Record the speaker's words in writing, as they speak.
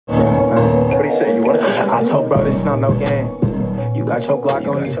I told bro, this not no game. You got your Glock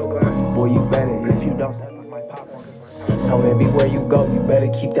on you. Boy, you better. If you don't, my pop on. So everywhere you go, you better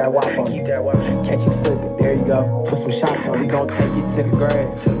keep that wop on you. Catch you slipping, there you go. Put some shots on, we gon' take it to the grave.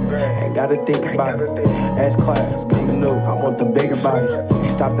 Ain't gotta think about it. S-Class, coming new, I want the bigger body.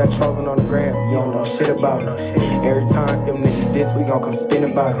 Stop that trolling on the gram, you don't know shit about it. Every time them niggas diss, we gon' come spin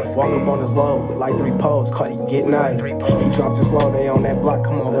about it. Walk up on his load with like 3 poles, caught him getting out of it. He dropped his load, they on that block,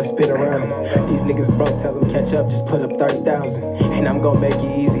 come on, let's spin around it. These niggas broke, tell them catch up, just put up 30,000. And I'm gon' make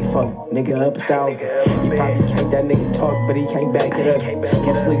it easy for you, nigga up 1,000. He probably can't that nigga talk, but he can't back it up.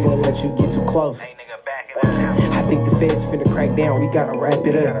 His sleeves won't let you get too close. I think the feds finna crack down, we gotta wrap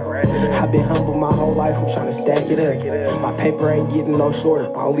it up. I've been humble my whole life, I'm tryna stack it up. My paper ain't getting no shorter,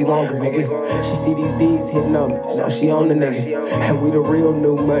 only longer, nigga. She see these D's hitting on me, now she on the nigga. And we the real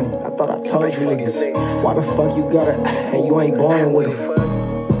new money, I thought I told you niggas. Why the fuck you got it, and you ain't born with it?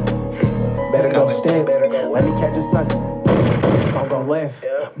 Better go stand, let me catch a sucker. It's gon' go left.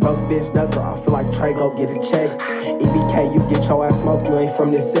 Broke bitch knuckle, I feel like Trey go get a check. EBK, you get your ass smoked, you ain't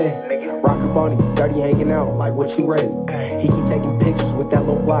from this set. Rock up on him, dirty hanging out, like what you read. He keep taking pictures with that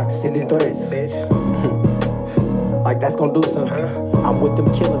little block, sending threats. Like that's gonna do something. I'm with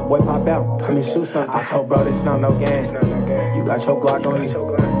them killers, boy pop out, come and shoot something. I told bro, this not no game. You got your Glock on you.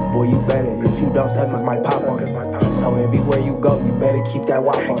 Boy, you better. If you don't, suckers might pop on you. So everywhere you go, you better keep that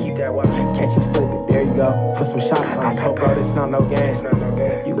wop on you. Catch you slipping, there you go. Put some shots on you. I told bro, this not no game.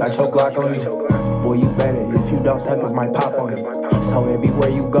 You got your Glock on you. Boy, you better. If you don't, suckers might pop on you. So everywhere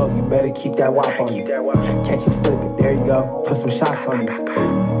you go, you better keep that wop on you. Catch you slipping, there you go. Put some shots on you.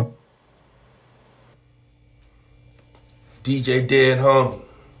 DJ Dead Homie.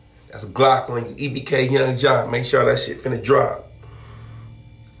 That's a Glock on you. EBK Young Jock. Make sure that shit finna drop.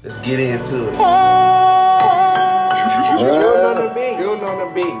 Let's get into it.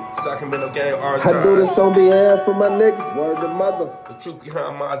 Juneonnabeat. Sacramento Gang, our I do this on behalf of my niggas. Word to mother. The truth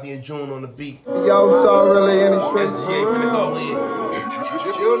behind MOZZY and Juneonnabeat. Y'all saw really any stress. SGA finna go in.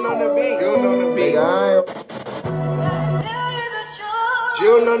 Juneonnabeat. Nigga, I am.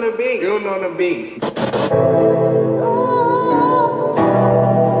 Juneonnabeat.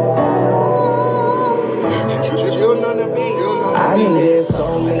 I did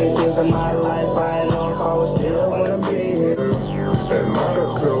so many things in my life, I know if I was still wanna be here. And I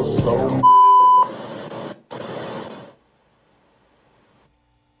feel so.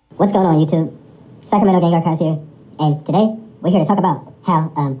 What's going on, YouTube? Sacramento Gang Archives here, and today we're here to talk about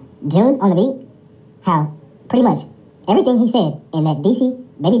how Juneonnabeat, how pretty much everything he said in that DC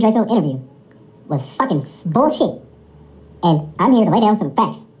Baby Draco interview was fucking bullshit. And I'm here to lay down some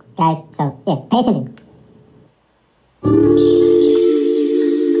facts, guys, so yeah, pay attention.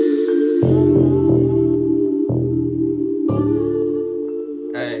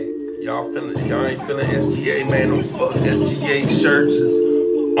 Hey, y'all ain't feeling SGA, man. No fuck. SGA shirts is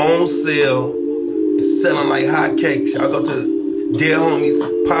on sale. It's selling like hotcakes. Y'all go to Dear Homies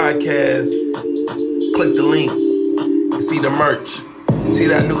podcast, click the link, and see the merch. See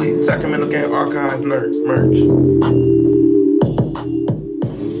that new Sacramento Gang Archives merch.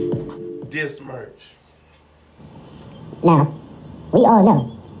 This merch. Now, we all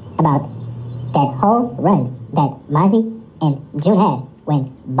know about that whole run that MOZZY and June had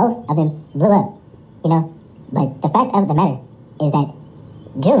when both of them blew up, you know? But the fact of the matter is that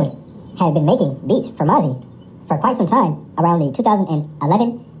June had been making beats for MOZZY for quite some time, around the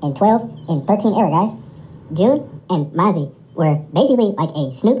 2011 and 12 and 13 era, guys. June and MOZZY were basically like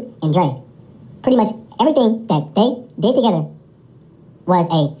a Snoop and Dre. Pretty much everything that they did together was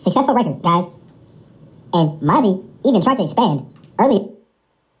a successful record, guys. And MOZZY even tried to expand early.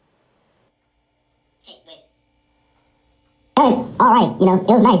 Alright, you know, it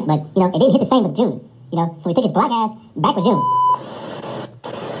was nice, but, you know, it didn't hit the same with June, you know, so he took his black ass back with June.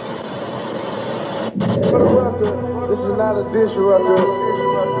 For the record, this is not a diss record.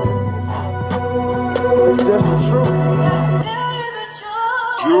 It's just the truth.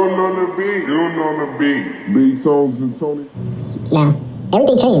 Juneonnabeat. Beat songs and Tony. Now,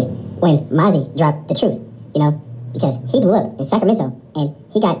 everything changed when MOZZY dropped The Truth, you know, because he blew up in Sacramento and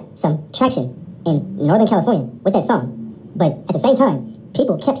he got some traction in Northern California with that song. But at the same time,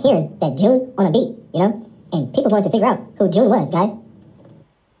 people kept hearing that Juneonnabeat, you know, and people wanted to figure out who June was, guys.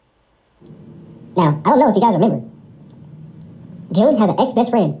 Now, I don't know if you guys remember, June has an ex-best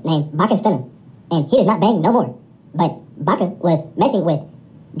friend named Baka Stunner, and he does not bang no more. But Baka was messing with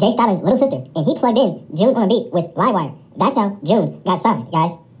Jay Styles' little sister, and he plugged in Juneonnabeat with Livewire. That's how June got signed,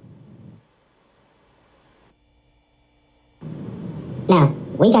 guys. Now,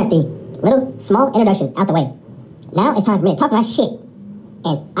 we got the little small introduction out the way. Now it's time for me to talk my shit.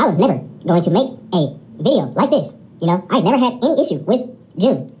 And I was never going to make a video like this. You know, I never had any issue with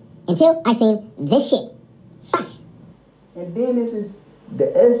June until I seen this shit. Fuck. And then this is the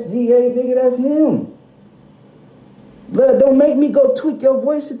SGA nigga, that's him. Blood, don't make me go tweak your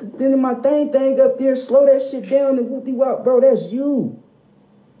voice at the end of my thing up there. Slow that shit down and whoop-de-wop, bro. That's you.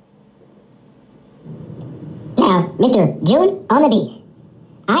 Now, Mr. June on the beat.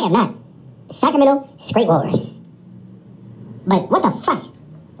 I am not Sacramento Street Wars. But what the fuck?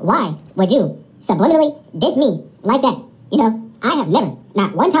 Why would you subliminally diss me like that? You know, I have never,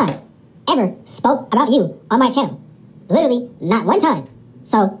 not one time, ever spoke about you on my channel. Literally, not one time.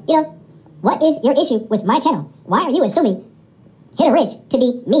 So, you know, what is your issue with my channel? Why are you assuming Hit a Rich to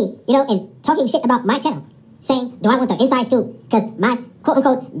be me, you know, and talking shit about my channel? Saying, do I want the inside scoop? Because my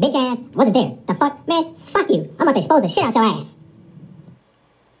quote-unquote bitch ass wasn't there. The fuck? Man, fuck you. I'm about to expose the shit out your ass.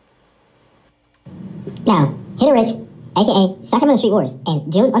 Now, Hit a Rich, a.k.a. Sacramento Street Wars,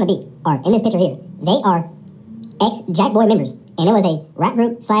 and June on the Beat are in this picture here. They are ex-Jackboy members, and it was a rap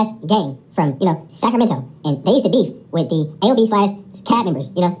group slash gang from, you know, Sacramento. And they used to beef with the AOB slash CAB members,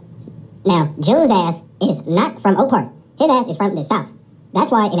 you know. Now, June's ass is not from Oak Park. His ass is from the South. That's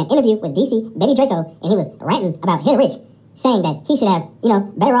why in an interview with DC Baby Draco, and he was ranting about Hit a Rich, saying that he should have, you know,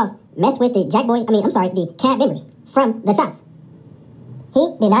 better off mess with the the CAB members from the South. He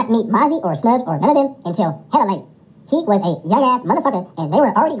did not meet MOZZY or Snubs or none of them until hella late. He was a young ass motherfucker, and they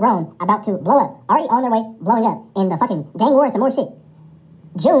were already grown, about to blow up, already on their way blowing up in the fucking gang war and some more shit.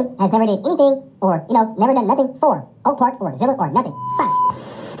 June has never did anything, or, you know, never done nothing for Oak Park or Zilla or nothing. Fuck.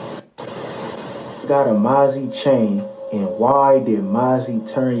 Got a MOZZY chain, and why did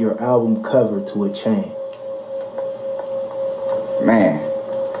MOZZY turn your album cover to a chain? Man,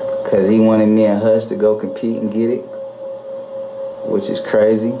 because he wanted me and Hush to go compete and get it, which is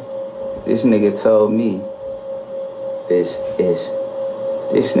crazy. This nigga told me, this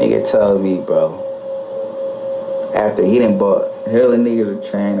nigga told me, bro, after he done bought hella niggas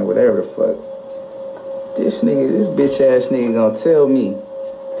a chain or whatever the fuck, this bitch ass nigga gonna tell me,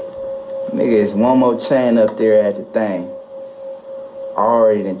 nigga, it's one more chain up there at the thing.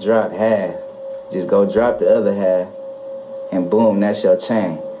 Already done dropped half. Just go drop the other half, and boom, that's your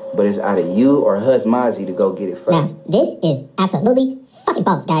chain. But it's out of you or Hush MOZZY to go get it first. Now, this is absolutely fucking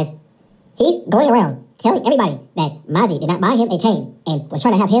false, guys. He's going around telling everybody that MOZZY did not buy him a chain and was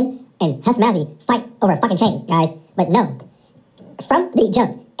trying to have him and Hush MOZZY fight over a fucking chain, guys. But no. From the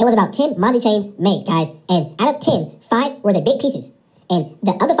jump, it was about 10 MOZZY chains made, guys. And out of 10, 5 were the big pieces. And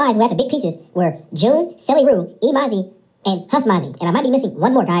the other 5 who had the big pieces were June, Silly Rue, MOZZY, and Hush MOZZY. And I might be missing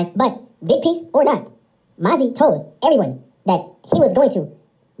one more, guys. But big piece or not, MOZZY told everyone that he was going to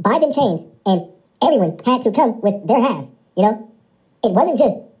buy them chains, and everyone had to come with their half, you know? It wasn't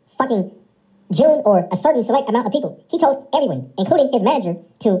just fucking June or a certain select amount of people. He told everyone, including his manager,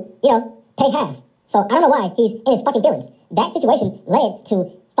 to, you know, pay half. So I don't know why he's in his fucking feelings. That situation led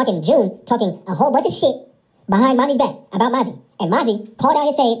to fucking June talking a whole bunch of shit behind MOZZY's back about MOZZY. And MOZZY pulled out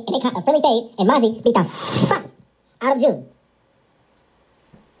his fade, and they caught a friendly fade, and MOZZY beat the fuck out of June.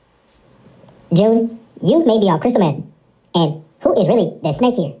 June, you may be on crystal meth, and who is really the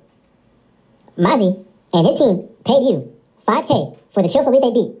snake here? MOZZY and his team paid you $5K for the Chill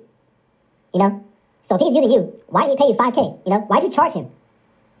Felipe beat. You know? So if he's using you, why did he pay you $5K? You know? Why'd you charge him?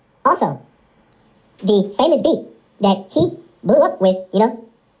 Also, the famous beat that he blew up with, you know,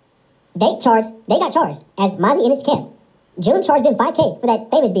 they got charged as MOZZY in his camp. June charged them $5K for that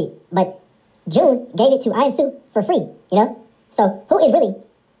famous beat, but June gave it to I Am Sue for free, you know? So who is really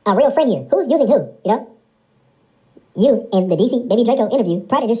a real friend here? Who's using who, you know? You, in the DC Baby Draco interview,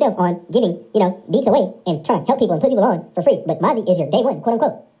 prided yourself on giving, you know, beats away and trying to help people and put people on for free. But MOZZY is your day one, quote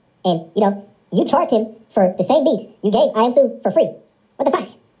unquote. And, you know, you charged him for the same beats you gave I Am Sue for free. What the fuck?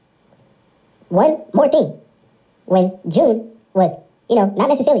 One more thing. When June was, you know, not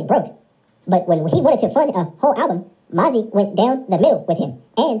necessarily broke, but when he wanted to fund a whole album, MOZZY went down the middle with him.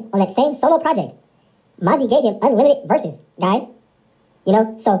 And on that same solo project, MOZZY gave him unlimited verses, guys. You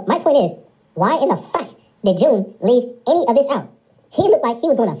know, so my point is, why in the fuck did June leave any of this out? He looked like he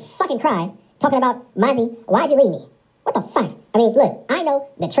was going to fucking cry, talking about, MOZZY, why'd you leave me? What the fuck? I mean, look, I know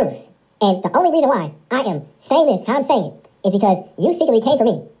the truth. And the only reason why I am saying this, how I'm saying it, is because you secretly came for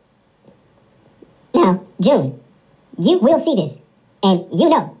me. Now, June, you will see this, and you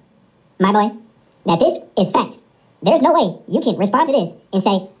know, my boy, that this is facts. There's no way you can respond to this and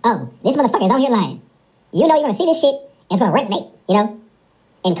say, oh, this motherfucker is out here lying. You know you're going to see this shit, and it's going to resonate, you know,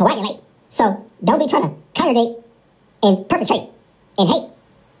 and coagulate. So don't be trying to congregate and perpetrate and hate,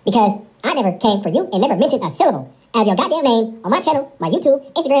 because I never came for you and never mentioned a syllable out of your goddamn name on my channel, my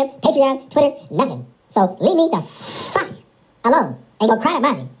YouTube, Instagram, Patreon, Twitter, nothing. So leave me the fuck alone and go cry to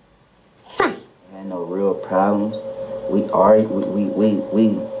MOZZY. Fuck. Ain't no real problems. We argue,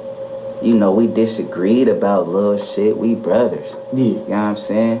 you know, we disagreed about little shit. We brothers. Yeah. You know what I'm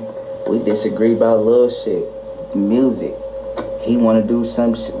saying? We disagree about little shit. The music. He want to do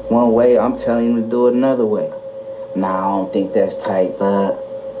some shit one way. I'm telling him to do it another way. Nah, I don't think that's tight, but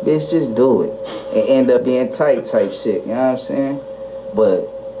bitch, just do it. It end up being tight type shit. You know what I'm saying? But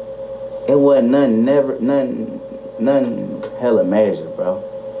it wasn't nothing hella major, bro.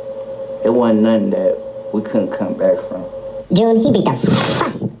 It wasn't nothing that we couldn't come back from. June, he beat the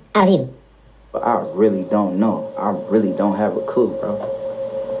fuck out of you. But I really don't know. I really don't have a clue, bro.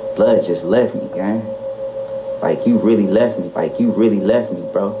 Blood just left me, gang. Like, you really left me. Like, you really left me,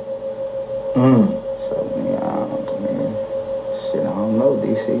 bro. So, man, shit, I don't know,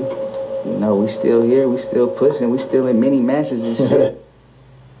 DC. You know, we still here. We still pushing. We still in many matches and shit.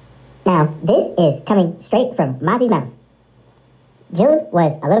 Now, this is coming straight from Mozzy's mouth. June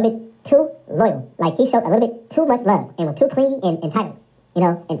was a little bit too loyal. Like, he showed a little bit too much love and was too clingy and entitled. You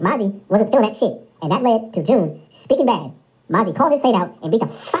know, and Mozzy wasn't feeling that shit. And that led to June speaking bad. Mozzy called his fate out and beat the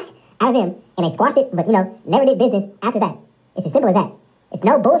fuck out of them. And they squashed it, but, you know, never did business after that. It's as simple as that. It's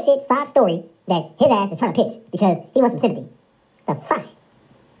no bullshit sob story that his ass is trying to pitch because he wants some sympathy. The fuck?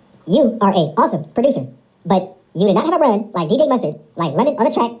 You are a awesome producer, but you did not have a run like DJ Mustard, like London on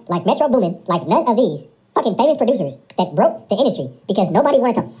the Track, like Metro Boomin, like none of these fucking famous producers that broke the industry because nobody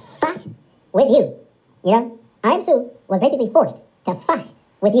wanted to fuck with you. You know? I Am Sue was basically forced to fuck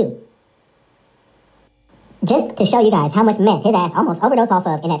with you. Just to show you guys how much meth his ass almost overdosed off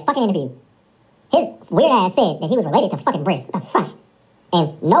of in that fucking interview. His weird ass said that he was related to fucking Briss. What the fuck?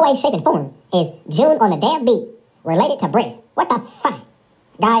 And no way, shape, and form is June on the damn beat related to Briss. What the fuck?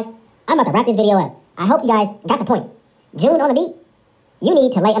 Guys, I'm about to wrap this video up. I hope you guys got the point. June on the beat, you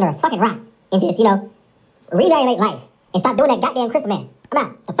need to lay under a fucking rock and just, you know, reevaluate life and stop doing that goddamn crystal man. I'm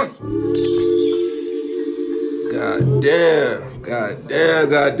out. The fuck?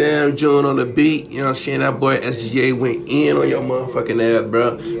 Goddamn, June on the beat. You know what I'm saying? That boy SGA went in on your motherfucking ass,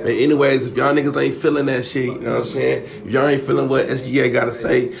 bro. But anyways, if y'all niggas ain't feeling that shit, you know what I'm saying? If y'all ain't feeling what SGA gotta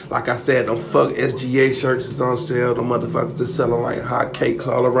say, like I said, them fuck SGA shirts is on sale. The motherfuckers is selling like hot cakes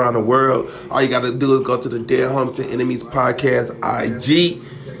all around the world. All you gotta do is go to the Dead Homies and Enemies Podcast IG.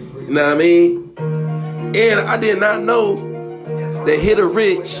 You know what I mean? And I did not know that Hit a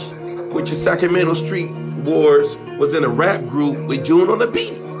Rich, which is Sacramento Street Wars, was in a rap group with June on the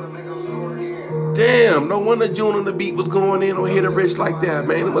beat. Damn, no wonder June on the beat was going in on Hit a Rich like that,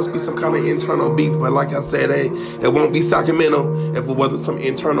 man. It must be some kind of internal beef, but like I said, hey, it won't be Sacramento if it wasn't some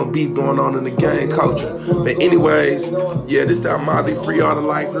internal beef going on in the gang culture. But anyways, yeah, this that MOZZY Free All the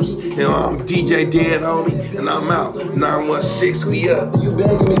Lifers. You know, I'm DJ Dead Homie, and I'm out. 916, we up. You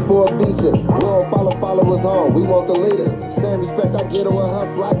begging me for a feature. We don't follow us on. We want the leader. Same respect I get it with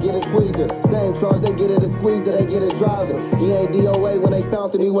hustle, I get it tweaker. Same charge, they get it a squeezer, they get it driving. He ain't DOA when they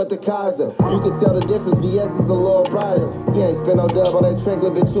found him, he went to Kaiser. You can tell the difference, VS is a little brighter. He ain't spent no dub on that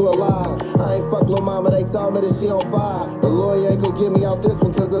trinket, bitch, you alive. I ain't fuck little mama, they told me that she on fire. The lawyer ain't gonna get me out this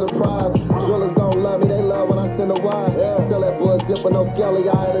one cause of the prize. Drillers don't love me, they love when I send a wire. Yeah. Sell that bullshit with no skelly,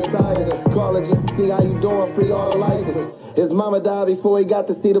 I had a tiger. Call it just to see how you doing, free all the lifers. His mama died before he got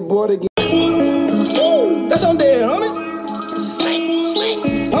to see the border again. That's on Dead Homie.